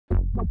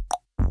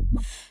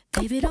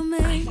I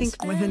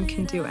think women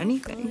can do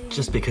anything.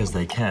 Just because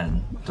they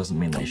can doesn't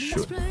mean they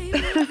should. But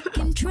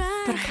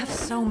I have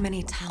so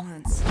many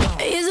talents.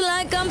 It's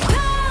like I'm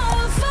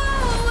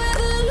powerful with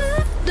a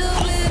little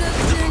bit of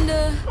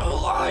tender.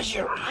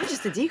 I'm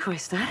just a decoy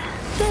star.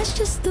 That's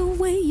just the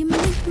way you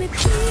make me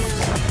feel.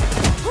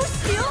 Who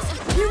steals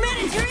your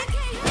humanitarian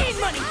aid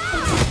money?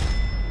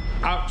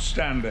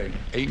 Outstanding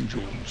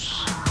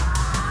angels.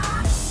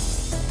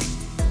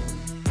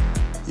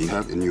 You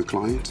have a new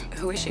client?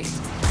 Who is she?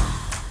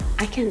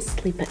 I can't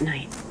sleep at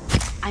night.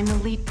 I'm the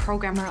lead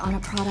programmer on a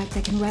product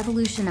that can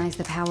revolutionize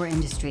the power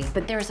industry,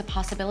 but there is a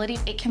possibility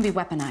it can be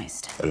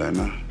weaponized.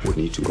 Elena, we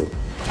need to go.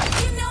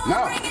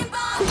 No!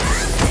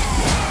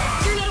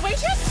 You're not a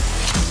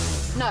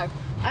waitress? No,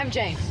 I'm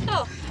Jane.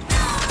 Oh.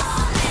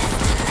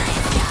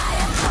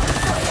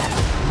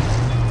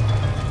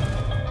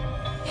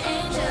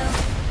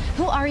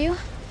 Who are you?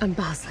 I'm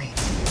Bosley.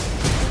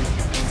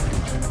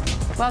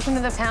 Welcome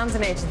to the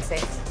Townsend Agency.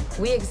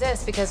 We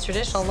exist because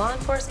traditional law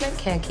enforcement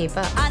can't keep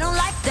up. I don't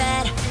like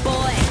that,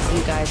 boy.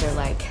 You guys are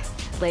like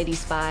lady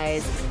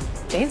spies.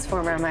 Jane's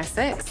former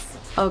MI6.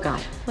 Oh,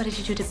 God. What did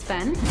you do to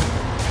Sven?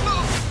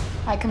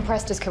 I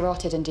compressed his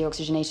carotid and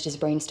deoxygenated his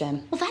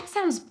brainstem. Well, that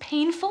sounds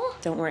painful.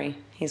 Don't worry,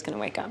 he's gonna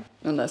wake up.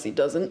 Unless he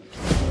doesn't.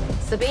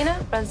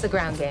 Sabina runs the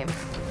ground game.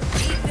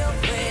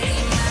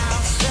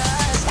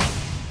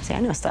 See, I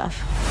know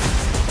stuff.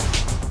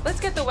 Let's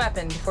get the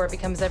weapon before it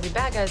becomes every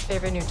bad guy's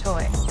favorite new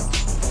toy.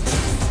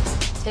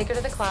 Take her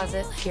to the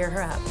closet, gear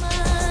her up.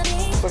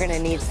 We're gonna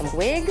need some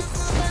wigs,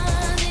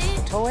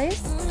 toys,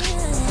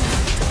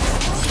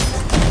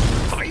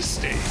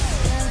 Feisty.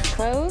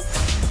 clothes.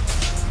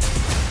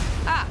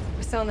 Ah,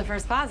 we're still in the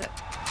first closet.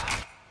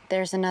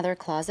 There's another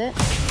closet.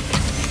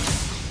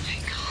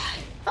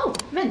 Oh,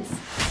 Vince.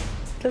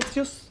 Let's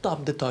just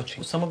stop the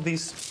touching. Some of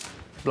these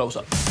blows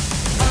up.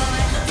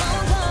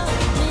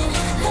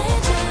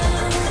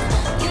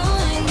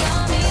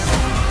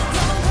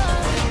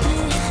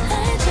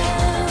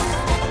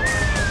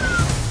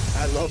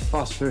 I love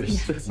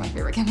phosphorus. It's my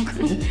favorite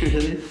chemical.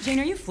 Really? Jane,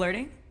 are you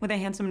flirting with a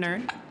handsome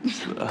nerd?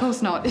 Of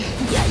course not.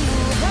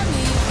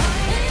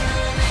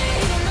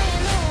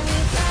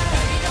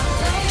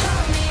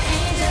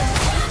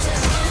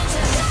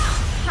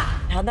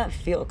 How'd that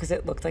feel? Because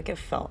it looked like it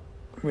felt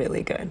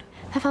really good.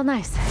 That felt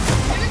nice. Here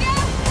we go!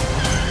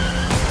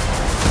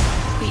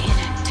 We in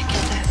it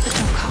together, but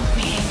don't call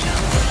me angel.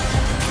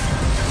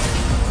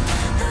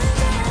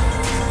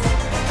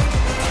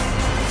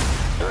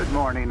 Good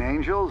morning,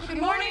 angels. Good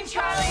morning,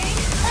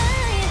 Charlie.